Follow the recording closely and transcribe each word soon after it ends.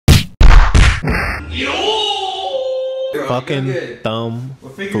Fucking thumb. We're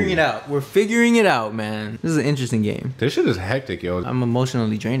figuring it out. We're figuring it out, man. This is an interesting game. This shit is hectic, yo. I'm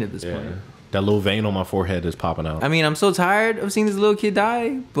emotionally drained at this point. That little vein on my forehead is popping out. I mean, I'm so tired of seeing this little kid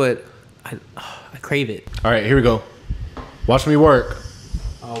die, but I crave it. All right, here we go. Watch me work.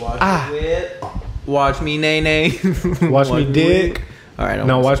 Oh, watch me whip. Watch me nay nay. Watch me dick. All right.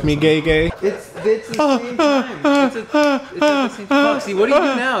 No, watch me gay gay. It's the same time. It's at the same time. Foxy, what do you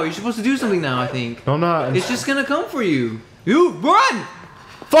do now? You're supposed to do something now, I think. No, I'm not. It's just gonna come for you. You run!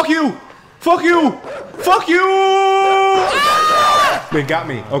 Fuck you! Fuck you! Fuck you! Ah! They got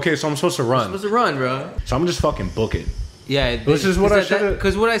me. Okay, so I'm supposed to run. You're supposed to run, bro. So I'm just fucking book it. Yeah. This is what I should have.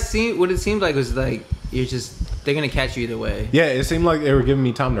 Because what it seemed like was like they're gonna catch you either way. Yeah, it seemed like they were giving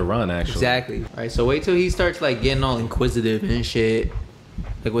me time to run. Actually. Exactly. All right. So wait till he starts like getting all inquisitive and shit,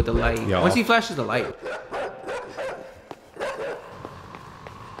 like with the light. Yo. Once he flashes the light.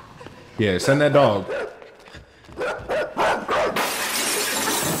 Yeah, send that dog.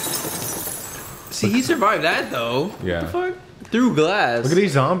 See, he survived that though. Yeah. What the fuck? Through glass. Look at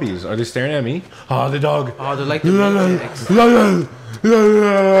these zombies. Are they staring at me? Oh, the dog. Oh, they're like the Matrix.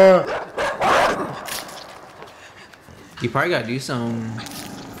 You probably gotta do some.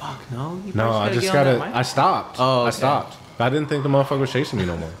 Fuck no. No, I just gotta. I stopped. Oh, okay. I stopped. I didn't think the motherfucker was chasing me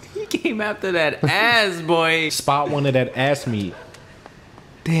no more. He came after that ass, boy. Spot one of that ass meat.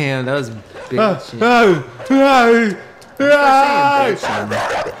 Damn, that was big shit.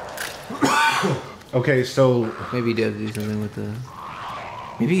 Okay, so Maybe you do have to do something with the.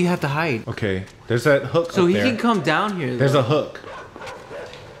 Maybe you have to hide. okay, there's that hook. So up he there. can come down here. Though. There's a hook.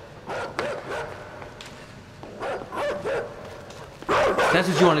 That's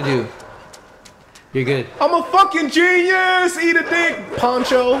what you want to do. You're good. I'm a fucking genius. Eat a dick,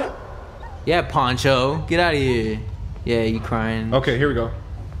 Poncho. Yeah, Poncho, get out of here. Yeah, you crying. Okay, here we go.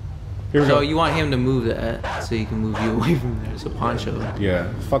 Here we So go. you want him to move that so he can move you away from there. So Poncho.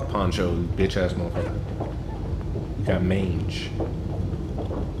 Yeah, fuck Poncho, bitch ass motherfucker. You got mange.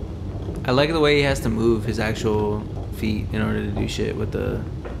 I like the way he has to move his actual feet in order to do shit with the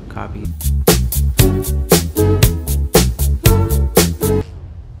copy.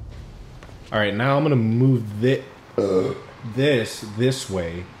 All right, now I'm gonna move this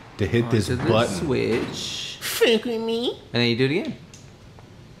way to hit this Onto the button. switch. Fuck with me. And then you do it again.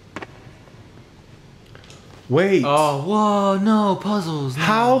 Wait. Oh, whoa, no, puzzles. No.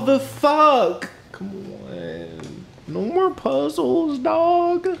 How the fuck? Come on. No more puzzles,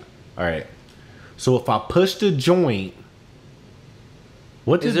 dog. All right. So if I push the joint,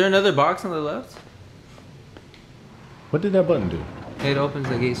 what Is there another box on the left? what did that button do? It opens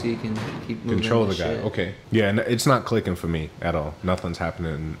the gate so you can keep moving. Control the guy. shit. Okay. Yeah, it's not clicking for me at all. Nothing's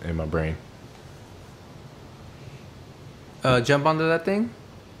happening in my brain. Jump onto that thing.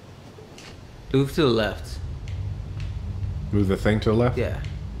 Move to the left. Move the thing to the left. Yeah.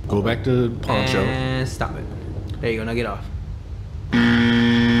 Go back to Poncho. And stop it. There you go. Now get off.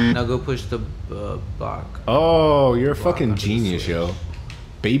 Now go push the block. Oh, you're a fucking genius, yo.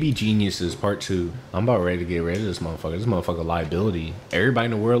 Baby Geniuses Part 2. I'm about ready to get rid of this motherfucker. This motherfucker liability. Everybody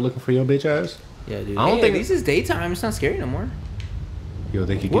in the world looking for your bitch ass. Yeah, dude. I don't think this is daytime. It's not scary no more. Yo,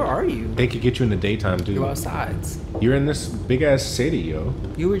 they could. Where are you? They could get you in the daytime, dude. You're outside. You're in this big ass city, yo.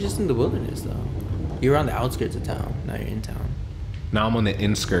 You were just in the wilderness, though. You were on the outskirts of town. Now you're in town. Now I'm on the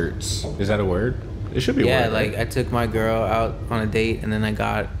inskirts. Is that a word? It should be a Yeah, word. like right? I took my girl out on a date, and then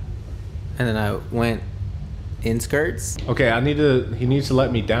I went in skirts. Okay, he needs to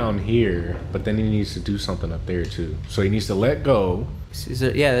let me down here, but then he needs to do something up there too. So he needs to let go.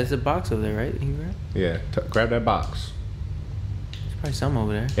 Yeah, there's a box over there, right? You can grab? Yeah, grab that box. There's probably some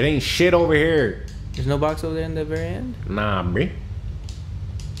over there. It ain't shit over here. There's no box over there in the very end? Nah, bruh.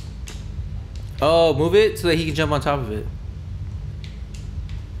 Oh, move it so that he can jump on top of it.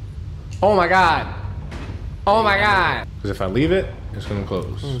 Oh my god. Oh my god. Because if I leave it, it's gonna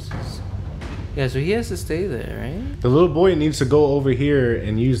close. Yeah, so he has to stay there, right? The little boy needs to go over here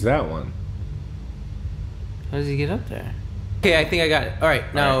and use that one. How does he get up there? Okay, I think I got it. All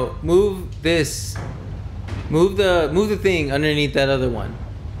right, now move this. Move the thing underneath that other one.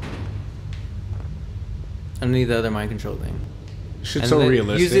 Underneath the other mind control thing. Shit's And so then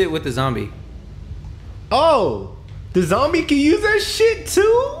realistic. Use it with the zombie. Oh, the zombie can use that shit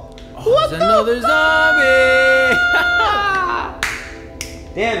too? What There's another zombie!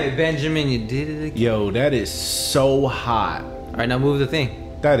 Damn it, Benjamin, you did it again. Yo, that is so hot. All right, now move the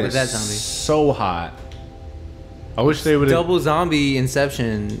thing. That with is that zombie. so hot. I wish they would have Double zombie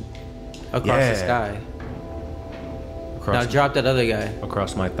Inception across the sky. Now drop that other guy.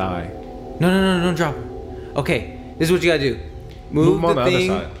 across my thigh. No, don't drop him. Okay, this is what you gotta do. Move him on the the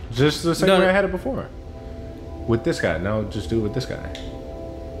thing. other side. Just the same No. way I had it before. With this guy. Now just do it with this guy.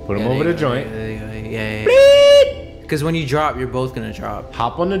 Put him Yeah, over there the you go, joint. Yeah. Because when you drop, you're both gonna drop.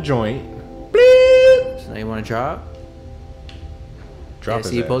 Hop on the joint. Bleep. So now you want to drop. Drop Yeah, his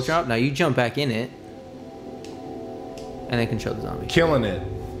so you ass. both drop. Now you jump back in it, and then control the zombie. Killing it.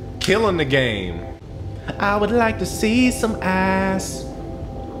 Killing the game. I would like to see some ass.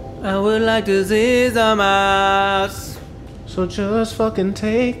 I would like to see some ass. So just fucking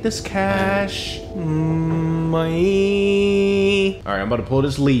take this cash. My. Alright, I'm about to pull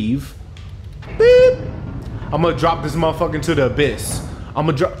this leave. Beep. I'm gonna drop this motherfucker into the abyss. I'm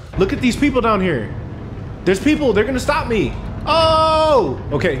gonna drop. Look at these people down here. There's people. They're gonna stop me. Oh!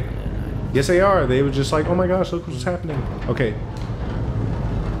 Okay. Yes, they are. They were just like, oh my gosh, look what's happening. Okay.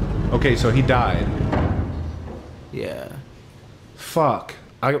 Okay, so he died. Yeah. Fuck.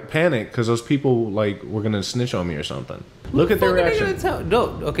 I got panicked because those people like were gonna snitch on me or something. Look at their reaction. No.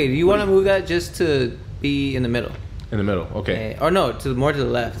 Okay. Do you want to move that just to be in the middle? In the middle. Okay. Or no, more to the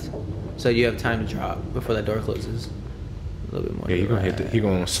left, so you have time to drop before that door closes. A little bit more. Yeah, to you're the gonna hit. right. You're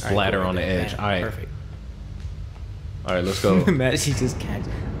gonna splatter Alright, on the edge. bam, All right. Perfect. All right. Let's go. Imagine she just catch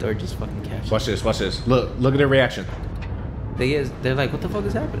door just fucking catch. Watch this. Watch this. Look at their reaction. They're like, what the fuck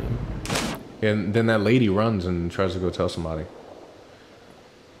is happening? And then that lady runs and tries to go tell somebody.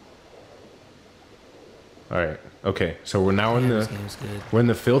 All right. Okay. So we're now in This the game's good. we're in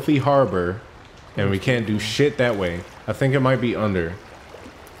the filthy harbor, and we can't do shit that way. I think it might be under.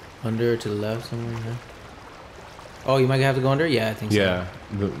 Under to the left somewhere. Yeah. Oh, you might have to go under. Yeah, I think so. Yeah.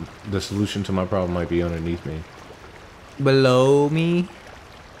 The solution to my problem might be underneath me, Below me.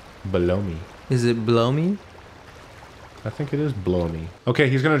 below me. Is it below me? I think it is below me. Okay,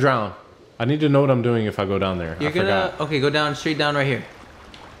 he's gonna drown. I need to know what I'm doing if I go down there. You're I gonna. forgot. Okay, go down, straight down right here.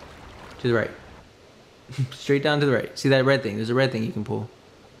 To the right. Straight down to the right. See that red thing? There's a red thing you can pull.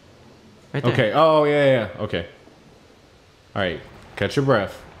 Right there. Okay. Oh yeah. Okay. All right. Catch your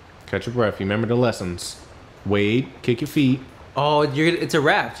breath. Catch your breath. You remember the lessons. Wade. Kick your feet. Oh, it's a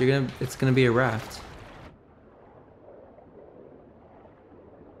raft. It's gonna be a raft.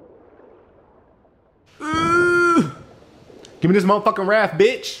 Give me this motherfucking raft,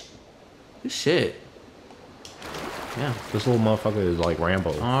 bitch. Good shit. Yeah. This little motherfucker is like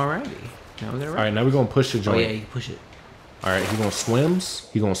Rambo. Alrighty. Now we're gonna. All right. Now we're gonna push the Oh joint. yeah, you can push it. All right. He gonna swims.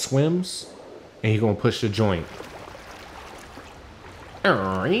 He gonna swims, and he gonna push the joint. Oh,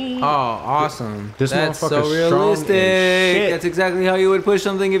 awesome. This That's so motherfucker's strong as realistic. shit. That's exactly how you would push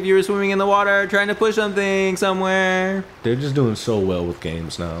something if you were swimming in the water trying to push something somewhere. They're just doing so well with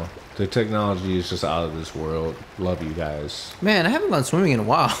games now. The technology is just out of this world. Love you guys. Man, I haven't gone swimming in a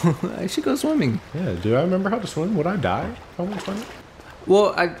while. I should go swimming. Yeah, do I remember how to swim? Would I die if I went swimming?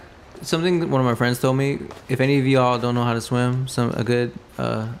 Well, something one of my friends told me. If any of y'all don't know how to swim, I don't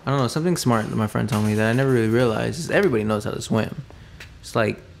know, something smart that my friend told me that I never really realized is everybody knows how to swim. It's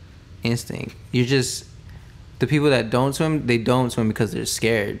like instinct. The people that don't swim, they don't swim because they're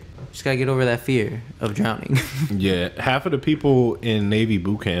scared. Just gotta get over that fear of drowning. Yeah, half of the people in Navy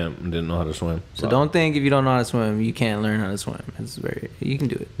boot camp didn't know how to swim. So don't think if you don't know how to swim, you can't learn how to swim. You can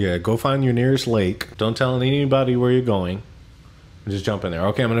do it. Yeah, go find your nearest lake. Don't tell anybody where you're going. Just jump in there.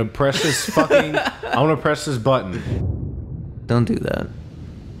 Okay, I'm gonna press this fucking. I'm gonna press this button. Don't do that.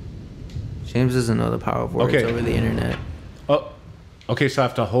 James doesn't know the power of words over the internet. Oh, okay. So I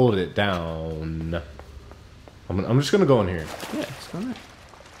have to hold it down. I'm just gonna go in here. Yeah, it's fine.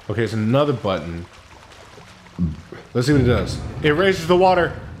 Okay, it's another button. Let's see what it does. It raises the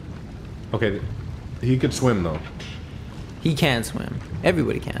water. Okay, he could swim though. He can swim.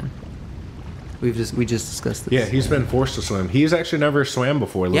 Everybody can. We just discussed this. Yeah, he's been forced to swim. He's actually never swam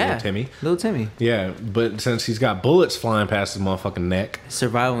before, little Timmy. Little Timmy. Yeah, but since he's got bullets flying past his motherfucking neck,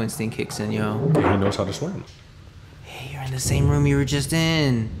 Survival instinct kicks in, yo. he knows how to swim. Hey, you're in the same room you were just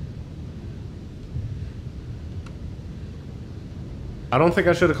in. I don't think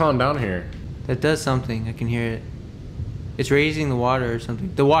I should have gone down here. That does something. I can hear it. It's raising the water or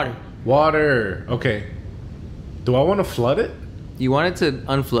something. The water. Water. Okay. Do I want to flood it? You want it to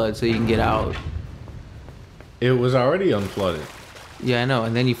unflood so you can get out. It was already unflooded. Yeah, I know.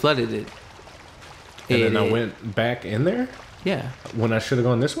 And then you flooded it. And then I went back in there? Yeah. When I should have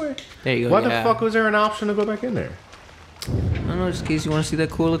gone this way? There you go. Why the fuck was there an option to go back in there? I don't know, just in case you want to see that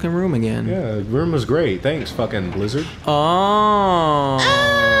cool looking room again. Yeah, the room was great. Thanks, fucking Blizzard. Oh,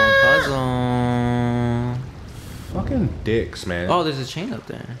 puzzle. Fucking dicks, man. Oh, there's a chain up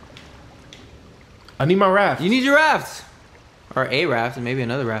there. I need my raft. You need your raft. Or a raft and maybe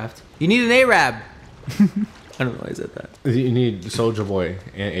another raft. You need an Arab. I don't know why I said that. You need Soldier Boy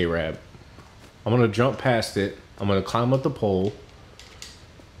and Arab. I'm gonna jump past it. I'm gonna climb up the pole.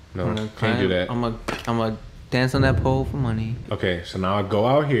 No, can't do that. I'm gonna dance on that pole for money. Okay, so now I go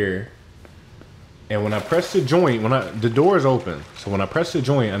out here, and when I press the joint, the door is open. So when I press the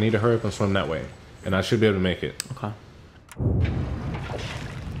joint, I need to hurry up and swim that way, and I should be able to make it. Okay.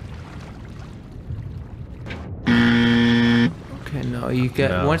 Okay, no, you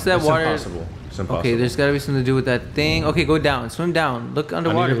get once that water. Impossible. It's impossible. Okay, there's gotta be something to do with that thing. Okay, go down, swim down, look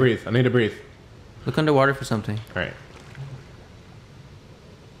underwater. I need to breathe. I need to breathe. Look underwater for something. All right.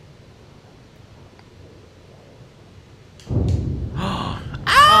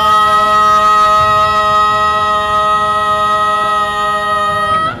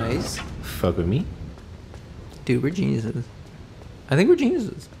 Nice. Fuck with me. Dude, we're geniuses. I think we're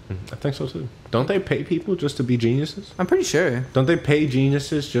geniuses. I think so too. Don't they pay people just to be geniuses? I'm pretty sure. Don't they pay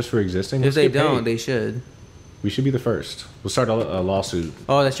geniuses just for existing? If they don't, they should. We should be the first. We'll start a lawsuit.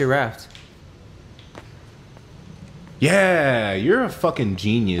 Oh, that's your raft. Yeah, you're a fucking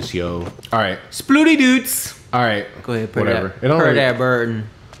genius, yo. All right. Splooty doots. All right. Go ahead, put whatever. that burden.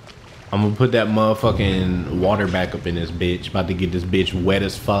 I'm gonna put that motherfucking water back up in this bitch. About to get this bitch wet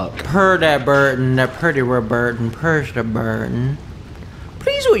as fuck. Purr that burden, that pretty rare burden, purse the burden.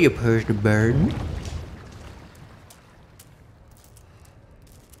 Please will you purse the burden?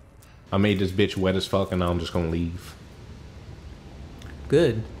 I made this bitch wet as fuck, and now I'm just gonna leave.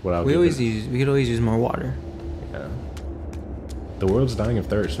 Good. We could always use more water. Yeah. The world's dying of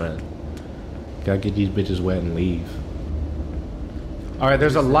thirst, man. Gotta get these bitches wet and leave. All right,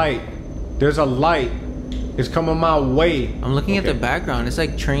 there's a light. There's a light. It's coming my way. I'm looking at the background. It's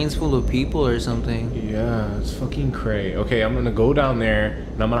like trains full of people or something. Yeah, it's fucking cray. Okay, I'm gonna go down there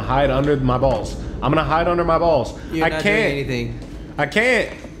and I'm gonna hide under my balls. I'm gonna hide under my balls. You're not doing anything. I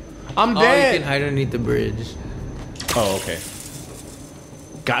can't. I'm Oh, dead. you can hide underneath the bridge. Oh, okay.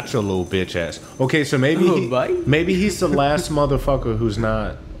 Gotcha, little bitch ass. Okay, so maybe maybe he's the last motherfucker who's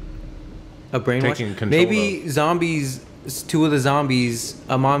not a brainwash. Taking control Maybe zombies. Two of the zombies,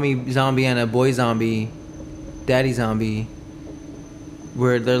 a mommy zombie and a boy zombie, daddy zombie,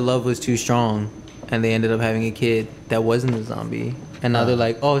 where their love was too strong, and they ended up having a kid that wasn't a zombie. And now they're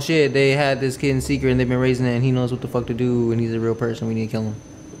like, oh shit, they had this kid in secret and they've been raising it, and he knows what the fuck to do, and he's a real person. We need to kill him.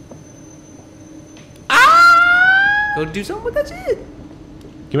 Ah! Go do something with that shit.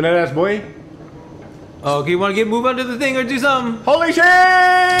 Give me that ass, boy. Oh, okay, you want to move under the thing or do something? Holy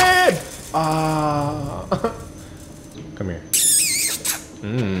shit! Come here.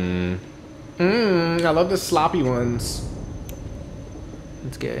 I love the sloppy ones.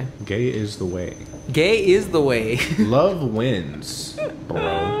 It's gay. Gay is the way. Gay is the way. Love wins,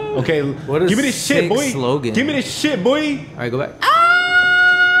 bro. Okay, what give me this shit, boy. Slogan. Give me this shit, boy. All right, go back.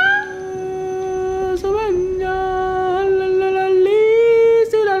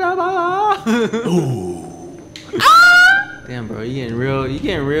 Ooh. Damn, bro, you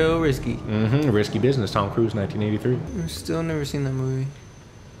getting real risky. Risky Business, Tom Cruise, 1983. I've still never seen that movie.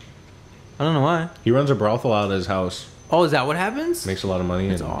 I don't know why. He runs a brothel out of his house. Oh, is that what happens? Makes a lot of money.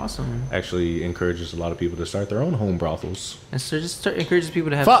 That's and awesome. Actually encourages a lot of people to start their own home brothels. And so just encourages people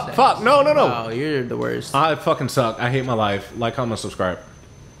to have Fuck, no. Wow, you're the worst. I fucking suck. I hate my life. Like, comment, subscribe.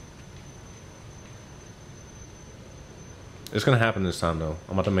 It's gonna happen this time, though.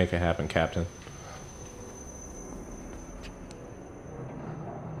 I'm about to make it happen, Captain.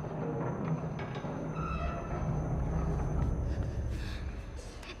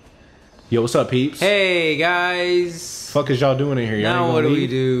 Yo, what's up, peeps? Hey, guys. Fuck is y'all doing in here? Y'all Now what do we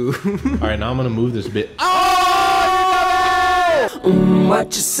do? All right, now I'm gonna move this bit. Oh! What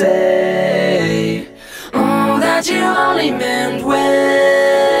you say? That you only meant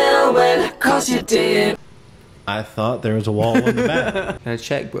well, cause you did. I thought there was a wall on the back. Gotta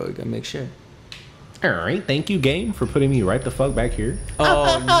check, bro. You gotta make sure. All right, thank you, game, for putting me right the fuck back here.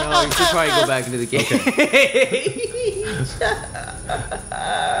 Oh no, you should probably go back into the game. Okay.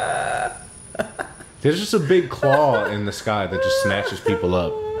 There's just a big claw in the sky that just snatches people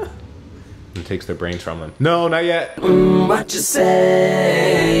up and takes their brains from them. No, not yet. What you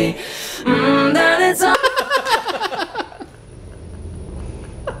say? That it's all.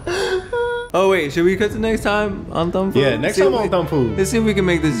 Oh wait, should we cut to next time on Thumb Food? Yeah, next time on Thumb Food. Let's see if we can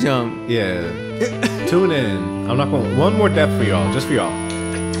make this jump. Yeah. Tune in. I'm not going. One more death for y'all, just for y'all.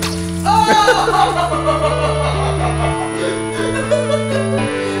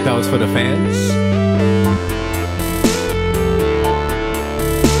 That was for the fans.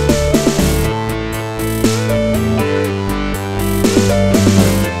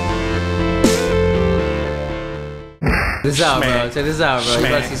 This out, bro. Check this out, bro. You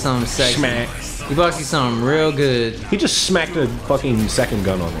about to see something sexy. Smack. You about to see something real good. He just smacked a fucking second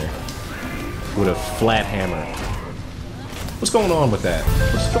gun on there with a flat hammer. What's going on with that?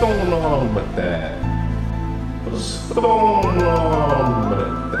 What's going on with that? What's going on with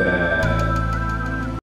it?